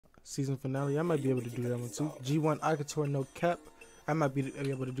season finale. I might be able to do that one too. G1 Arcator no cap. I might be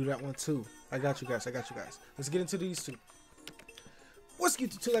able to do that one too. I got you guys. Let's get into these two. What's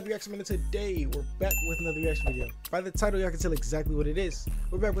good, YouTube Live Reaction Minute? Today we're back with another reaction video. By the title, y'all can tell exactly what it is.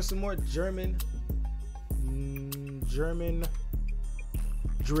 We're back with some more German drill.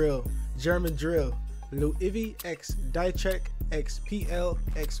 Luivi x Dietric x PL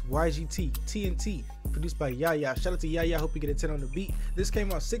x YGT TNT, produced by Yaya. Shout out to Yaya. Hope you get a 10 on the beat. This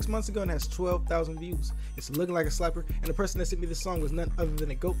came out 6 months ago and has 12,000 views. It's looking like a slapper, and the person that sent me this song was none other than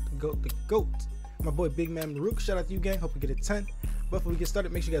the GOAT. My boy Big Man Rook. Shout out to you, gang. Hope you get a 10. But before we get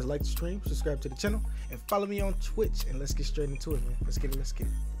started, make sure you guys like the stream, subscribe to the channel, and follow me on Twitch. And let's get straight into it, man. Let's get it.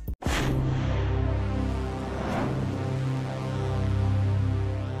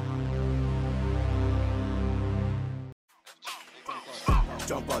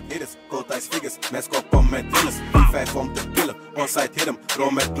 Jump out, hit us, gold dice figures, mask up on my dinners, V5 from the killer, on site hit him, throw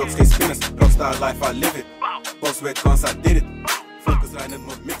my blocks, case spinners, rockstar life, I live it, boss weight guns, I did it, focus line and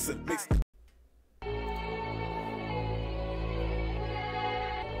more mix it.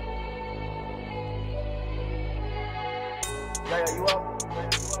 Yeah, you up?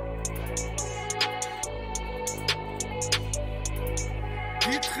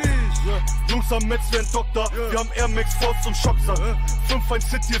 Dietric, Jungs am Metz wie ein Doktor, wir haben Air Max Force und Schocksack. 5-1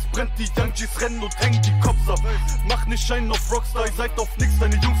 City, es brennt, die Yankees rennen und hängen die Cops ab. Mach nicht Schein auf Rockstar, ihr seid auf nix,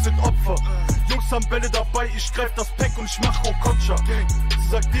 deine Jungs sind Opfer. Jungs haben Bälle dabei, ich greif das Pack und ich mach Okocha. Sie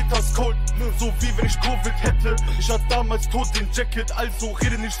sagt Dieter ist cold, so wie wenn ich Covid hätte. Ich hatte damals tot den Jacket, also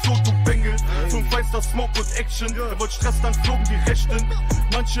rede nicht so, du Bengel. 5-1 das Smoke und Action, er wollt Stress, dann flogen die Rechten.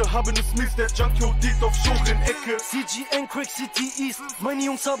 Manche haben es mies, der Junkie und Diet auf Show in Ecke. CGN Crack City East, meine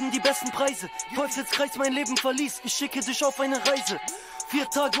Jungs haben die besten Preise. Teufelskreis mein Leben verließ, ich schicke dich auf eine Reise. 4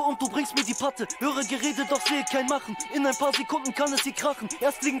 Tage und du bringst mir die Patte. Höre Gerede, doch sehe kein Machen. In ein paar Sekunden kann es hier krachen.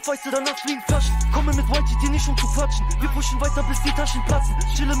 Erst fliegen Fäuste, danach fliegen Flaschen. Komme mit YGT nicht um zu quatschen. Wir pushen weiter, bis die Taschen platzen.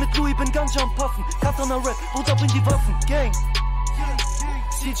 Chille mit Louis, bin Ganja am Puffen. Katana Rap, oder bring die Waffen. Gang.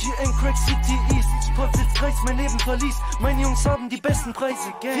 CGN Crack City East, Teufelskreis mein Leben verließ. Meine Jungs haben die besten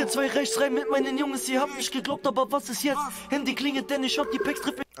Preise. 4-2 rechts rein mit meinen Jungs. Ihr habt nicht geglaubt, aber was ist jetzt? Handy klingelt, denn ich hab die Packs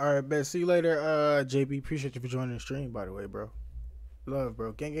trippe. Alright, bet. See you later, JB. Appreciate you for joining the stream, by the way, bro. Love,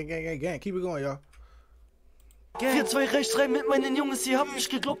 bro. Gang. Keep it going, y'all. 4-2 rechts rein mit meinen Jungs. Ihr habt nicht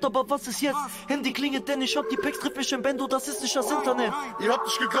geglaubt, aber was ist jetzt? Handy klingelt, denn ich hab die Packs trippe ich im Bendo. Das ist nicht das Internet. Ihr habt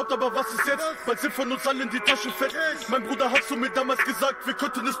nicht geglaubt, aber was ist jetzt? Bald sind von uns alle in die Tasche fett. Mein Bruder hat zu mir damals gesagt, wir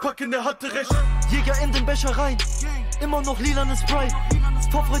könnten es packen, er hatte recht. Jäger in den Becher rein, immer noch lilanes Sprite.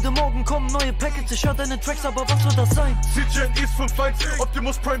 Vorfreude, morgen kommen neue Packets. Ich hör deine Tracks, aber was soll das sein? CGN East 5-1,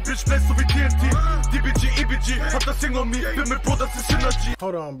 Optimus Prime Bitch, Blaze so wie TNT. DBG, EBG, hat das Ding on me, bin mit Bro, das ist Synergy.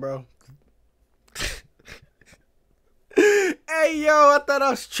 Hold on, bro. Hey, yo, I thought I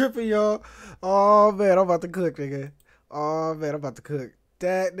was tripping, y'all. Oh, man, I'm about to cook, nigga.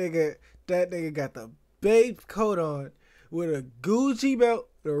 That nigga got the babe coat on with a Gucci belt,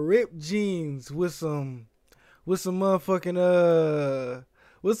 the ripped jeans with some motherfucking, I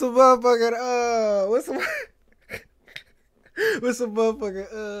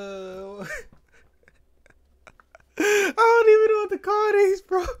don't even know what to call these,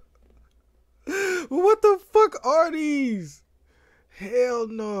 bro. What the fuck are these? Hell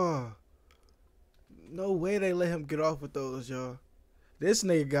no. No way they let him get off with those, y'all. This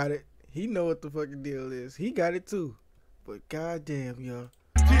nigga got it. He know what the fucking deal is. He got it too. But goddamn, y'all.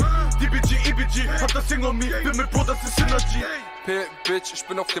 DBG, EBG, hat das Ding on me, bin mit Bro, das ist Synergy. Bitch, ich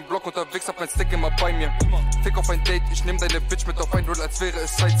bin auf dem Block unterwegs, hab mein Stick immer bei mir. Fick auf ein Date, ich nehm deine Bitch mit auf ein Roll, als wäre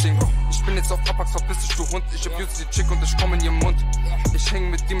es Sightseeing. Ich bin jetzt auf Apax, verpiss dich, du Hund. Ich abuse die Chick und ich komm in ihren Mund. Ich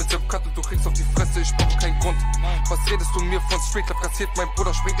häng mit dir mit Sepp Cut und du kriegst auf die Fresse, ich brauch keinen Grund. Was redest du mir von Street Club? Kassiert mein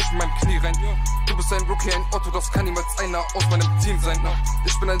Bruder, spring ich in meinem Knie rein. Du bist ein Rookie, ein Otto, das kann niemals einer aus meinem Team sein.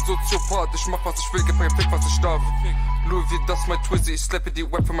 Ich bin ein Soziopath, ich mach was ich will, gib ein Fick, was ich darf. Luivi, das ist mein Twizzy, ich slappe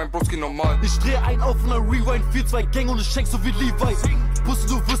die Web für mein Broski normal. Ich dreh ein auf einer Rewind, 4-2 Gang und ich schenk so wie Levi. Wusste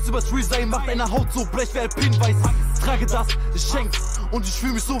du wirst übers Resign, macht deine Haut so blech wie Alpinweiß. Trage das, ich schenk's und ich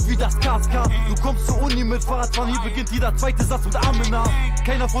fühl mich so wie das KSK. Du kommst zur Uni mit Fahrradfahren, hier beginnt jeder zweite Satz mit Armen nah.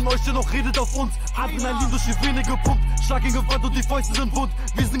 Keiner von euch, der noch redet auf uns. Adrenalin durch die Vene gepumpt, Schlag in Gewalt und die Fäuste sind wund.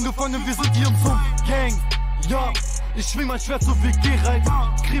 Wir sind gefangen, wir sind hier im Sumpf. Gang, ja, ich schwing mein Schwert so wie G rein.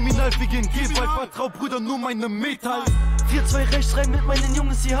 Kriminal wie gegen Gewalt, vertrau Brüder nur meine Metall. 4-2 rechts rein mit meinen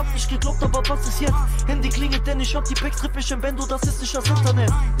Jungs, ihr habt nicht geglaubt, aber was ist jetzt? Handy klingelt, denn ich hab die Packs, triff ich im Bendo, das ist nicht das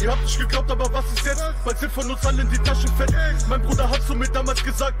Internet. Ihr habt nicht geglaubt, aber was ist jetzt? Bald sind von uns alle in die Taschen fett. Mein Bruder hat zu mir damals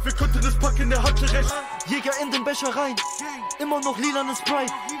gesagt, wir könnten es packen, er hatte recht. Jäger in den Becher rein, immer noch lilanes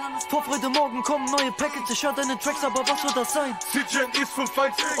Sprite. Vorfreude, morgen kommen neue Packets, ich hör deine Tracks, aber was soll das sein? CGN ist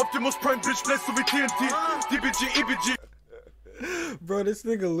 5-1, Optimus Prime, Bitch, blast so wie TNT. DBG, EBG. Bro, this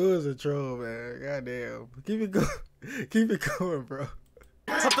nigga Lou is a troll, man. Goddamn. Keep it going, bro.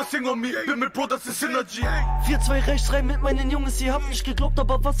 Hab das Ding on me, bin mit Bro, das ist Synergy. 4-2 rechts rein mit meinen Jungs, ihr habt nicht geglaubt,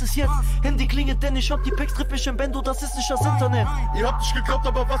 aber was ist jetzt? Handy klingelt, denn ich hab die Packs, triff ich im Bendo, das ist nicht das Internet. Ihr habt nicht geglaubt,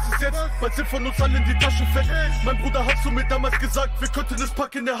 aber was ist jetzt? Bald sind von uns alle in die Taschen fett. Mein Bruder hat zu mir damals gesagt, wir könnten es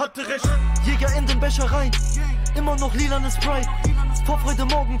packen, er hatte recht. Jäger in den Becher rein, immer noch lilanes Sprite. Vorfreude,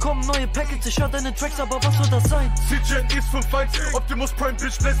 morgen kommen neue Packets, ich hör deine Tracks, aber was soll das sein? CGN ist 5-1, Optimus Prime,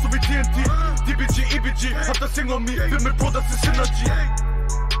 Bitch, blast so wie TNT. DBG, EBG, hab das Ding on me, bin mit Bro, das ist Synergy.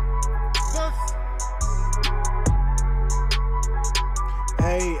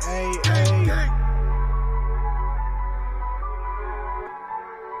 Hey, hey, hey.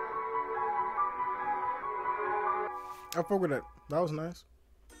 I fuck with that. That was nice.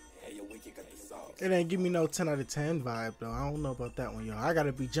 It ain't give me no 10 out of 10 vibe though. I don't know about that one, y'all. I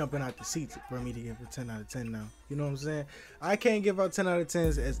gotta be jumping out the seats for me to give a 10 out of 10 now. You know what I'm saying? I can't give out 10 out of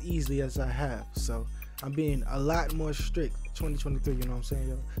 10s as easily as I have. So I'm being a lot more strict 2023, you know what I'm saying,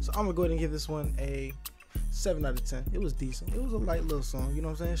 y'all? So I'm gonna go ahead and give this one a 7 out of 10. It was decent. It was a light little song, you know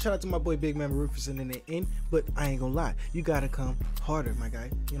what I'm saying? Shout out to my boy Big Man Rufus in the end, but I ain't gonna lie. You gotta come harder, my guy.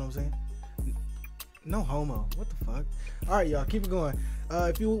 You know what I'm saying? No homo. What the fuck? Alright, y'all, keep it going.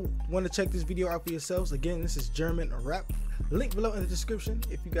 If you want to check this video out for yourselves, again, this is German rap. Link below in the description.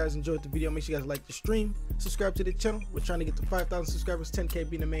 If you guys enjoyed the video, make sure you guys like the stream, subscribe to the channel. We're trying to get to 5,000 subscribers, 10K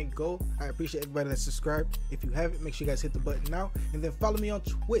being the main goal. I appreciate everybody that's subscribed. If you haven't, make sure you guys hit the button now, and then follow me on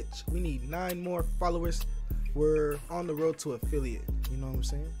Twitch. We need 9 more followers. We're on the road to affiliate, you know what I'm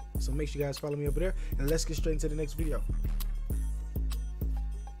saying? So make sure you guys follow me over there, and let's get straight into the next video.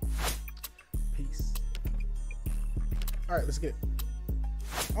 Peace. Alright, let's get it.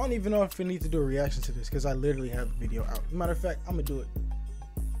 I don't even know if we need to do a reaction to this because I literally have the video out. Matter of fact, I'm gonna do it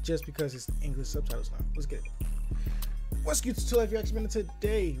just because it's English subtitles now. Let's get it. What's good to Life Reaction Minute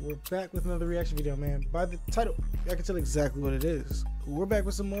today? We're back with another reaction video, man. By the title, I can tell exactly what it is. We're back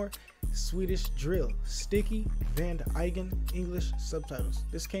with some more Swedish drill, Sticky Van Eigen English subtitles.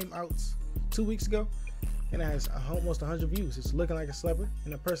 This came out 2 weeks ago, and it has almost 100 views. It's looking like a slapper,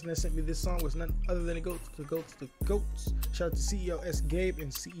 and the person that sent me this song was none other than the goats. Shout out to CEO S Gabe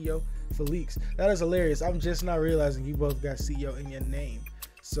and CEO Felix. That is hilarious. I'm just not realizing you both got CEO in your name.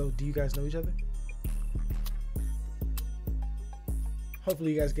 So do you guys know each other?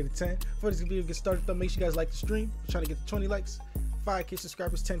 Hopefully you guys get a 10. Before this video gets started though, make sure you guys like the stream. We're trying to get to 20 likes, 5K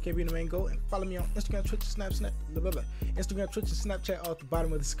subscribers, 10K being the main goal, and follow me on Instagram, Twitch, Instagram, Twitch, and Snapchat all at the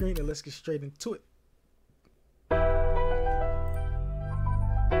bottom of the screen, and let's get straight into it.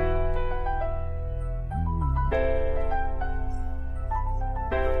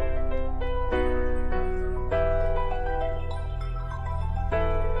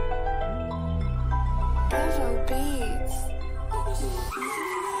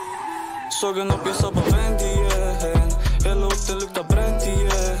 Sågen upp, jag sa bara vänd igen. Hela orten luktar bränt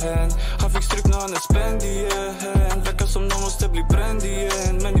igen. Han fick stryk när han är spänd igen. Verkar som någon måste bli bränd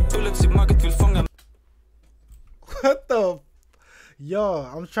igen. Men i bullets i maget vill fånga. What the? Yo,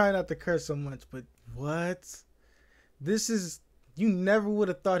 I'm trying not to curse so much, but what? This is, you never would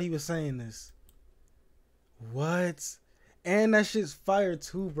have thought he was saying this. What? And that shit's fire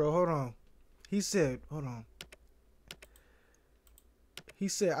too, bro. Hold on. He said, hold on. He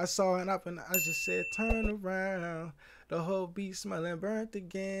said, I saw it up and I just said, turn around. The whole beat smelling burnt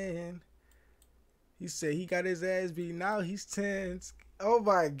again. He said he got his ass beat. Now he's tense. Oh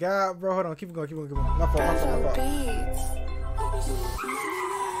my God, bro. Hold on. Keep it going. My fault.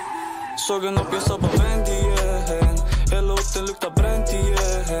 Sågen upp, jag sa bara vänd igen. Hela orten luktar bränt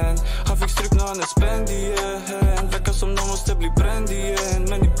igen. Han fick stryk när han är spänd igen. Verkar som någon måste bli bränd igen.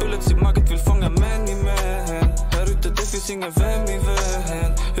 Men i bullets i maget vill fånga män i män. Här ute det finns ingen vän min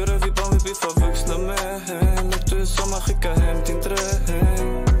vän. Hur är vi barn, vi biffar vuxna män. När du är sommar, skicka hem din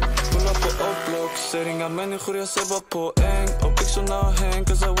dräng. Pulla på upplock, ser inga människor, jag ser bara poäng. Och byxorna har häng,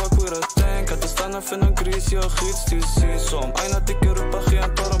 cause I walk with a tank. Att det stannar för någon gris, jag skits till sist. Så om aina dyker upp,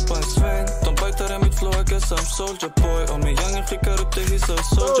 achian tar dem på en sväng. De bajtar i mitt flow, I guess I'm soldier boy. Om min youngen skickar upp det, hissar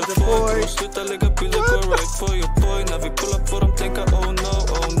soldier boy. Sluta lägga bilder, go right for your boy. När vi pull up får de tänka oh no.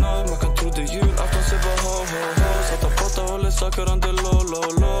 Man kan tro det är jul, afton ser bara ho. Sätta potta, håller saker under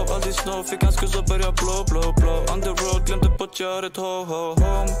low. Aldrig snå snow, fick han skjuts och börja blå, blå, blå. On the road, glömde bort jag har ett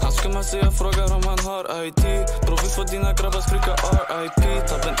ho-ho-hom. Han ska man säga, frågar om han har ID. Bro, vi får dina grabbar skrika RIP.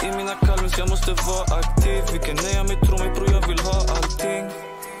 Tabben i mina kalmis, jag måste vara aktiv. Vilken nej, jag mig tro mig bro, jag vill ha allting.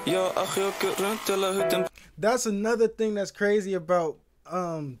 Ja, ach, jag åker runt hela huden. That's another thing that's crazy about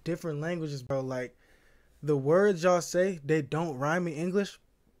different languages, bro. Like the words y'all say, they don't rhyme in English,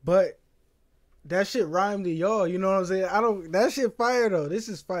 but that shit rhymed to y'all, you know what I'm saying? That shit fire though. This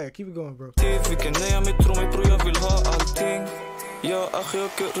is fire. Keep it going, bro. Vilken nej, jag mig tro mig bro, jag vill ha allting. Ja, ach, jag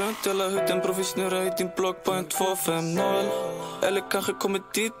åker runt hela huden, bro, vi snurrar i din block på en 250. Eller kanske kommer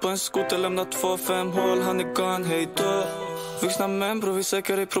dit på en skoter, lämnar 2-5 hål, han är gone, hej då. Vuxna män, bro, vi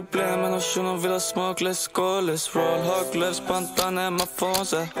söker i problemen och shunon vill ha smoke, let's go, let's roll. Hawkless, pantana, my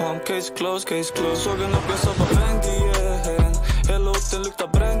phones at home, case closed, case closed. Såg en upp, jag sa bara vänd igen. Hela orten luktar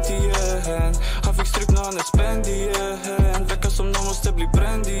bränt igen. Han fick stryk när han är spänd igen. Vecka som någon måste bli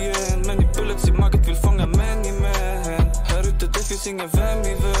bränd igen. Men i bullets i maget vill fånga män i män. Här ute det finns ingen vän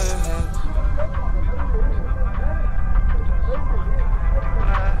i vän.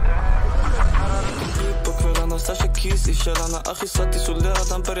 Stasha kiss i källarna, Achi satt isolerad,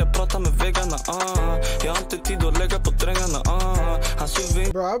 han började prata med väggarna. Jag har inte tid att lägga på drängarna. Han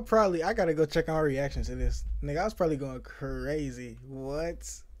suver. Bro, I gotta go check on our reactions to this. Nigga, I was probably going crazy.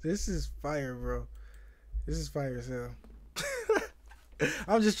 What? This is fire, bro. This is fire as hell.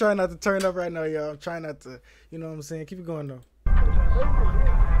 I'm just trying not to turn up right now, y'all. I'm trying not to, you know what I'm saying? Keep it going though.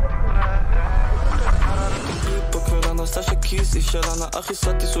 Stasha kiss i källarna, Achi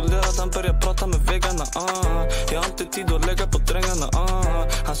satt isolerad, han började prata med väggarna. Jag har inte tid att lägga på drängarna.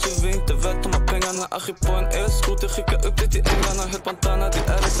 Han suver inte, vet om pengarna. Achi på en elskoter, skicka upp det till änglarna. Helt pantana, det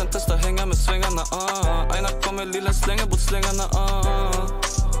är sen testa hänga med svängarna. Aina kommer lillen slänga bort slängarna.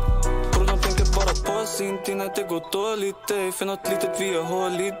 Bror, de tänker bara på sin tid när det går dåligt, ey. För något litet vi har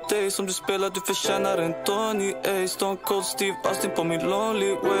håll i dig. Som du spelar, du förtjänar en Tony, ey. Stone Cold Steve Austin på min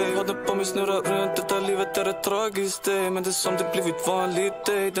lonely way. Har den på mig snurra runt, detta livet är rätt tragiskt, ey. Men det är som det blivit vanligt,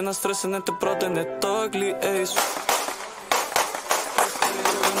 ey. Den här stressen är inte bra, den är daglig, ey.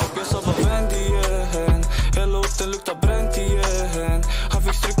 Jag sa bara vänd igen. Hela orten luktar bränt igen. Han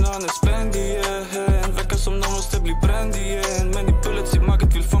fick stryk när han är spänd igen. Vecka som någon måste bli bränd igen. Men i bullets i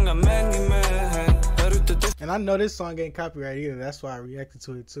maget vill fånga män i män. And I know this song ain't copyright either. That's why I reacted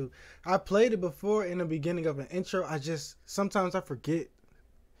to it too. I played it before in the beginning of an intro. Sometimes I forget.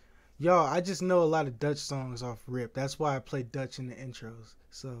 Y'all, I just know a lot of Dutch songs off rip. That's why I play Dutch in the intros.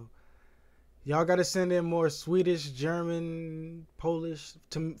 So y'all gotta send in more Swedish, German, Polish.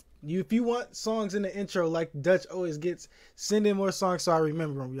 If you want songs in the intro like Dutch always gets, send in more songs so I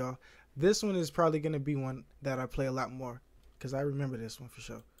remember them, y'all. This one is probably gonna be one that I play a lot more because I remember this one for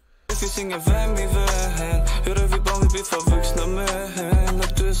sure. Det finns ingen vän i vän. Hur är vi barn, vi blir för vuxna män.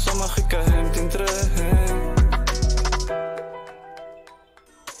 När du är sommar, skicka hem din drän.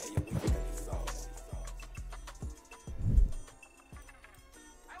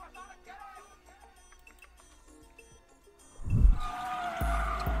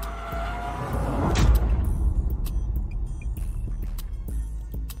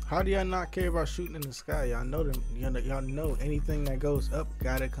 How do y'all not care about shooting in the sky? Y'all know them. Y'all know anything that goes up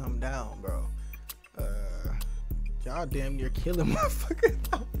gotta come down, bro. Y'all damn near killing motherfuckers.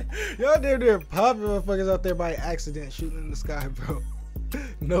 Y'all damn near popping motherfuckers out there by accident shooting in the sky, bro.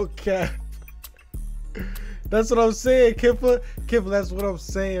 No cap. That's what I'm saying, Kippa. Kippa, that's what I'm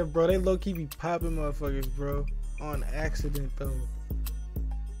saying, bro. They low-key be popping motherfuckers, bro. On accident, though.